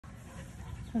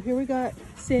So here we got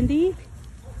Cindy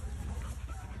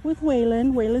with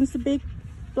Waylon. Waylon's the big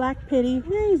black pitty.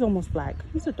 Yeah, he's almost black.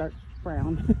 He's a dark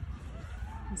brown.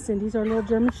 Cindy's our little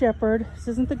German Shepherd. This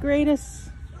isn't the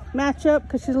greatest matchup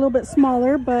because she's a little bit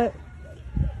smaller, but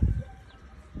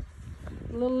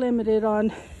a little limited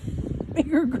on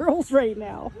bigger girls right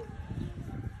now.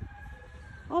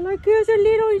 All our girls are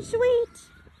little and sweet,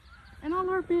 and all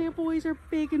our big boys are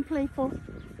big and playful.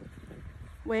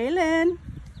 Waylon.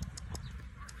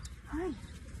 Hi.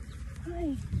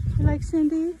 Hi. You like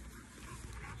Cindy?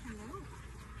 Hello.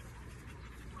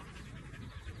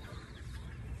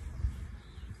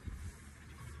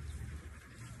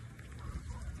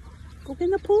 Go get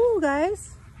in the pool,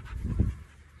 guys.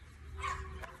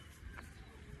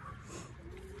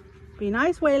 Be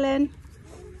nice, Waylon.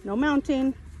 No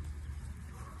mounting.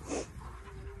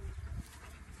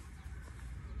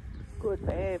 Good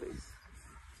babies.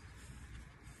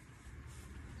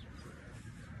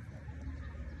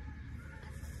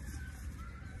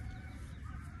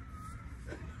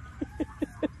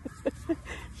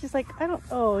 She's like, I don't,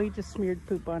 oh, he just smeared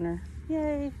poop on her.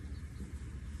 Yay.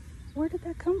 Where did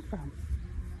that come from?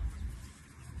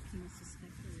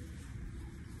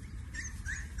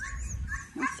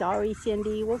 I'm sorry,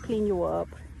 Cindy. We'll clean you up.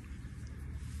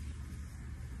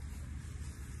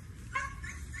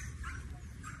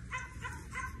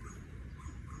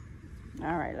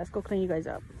 All right, let's go clean you guys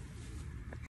up.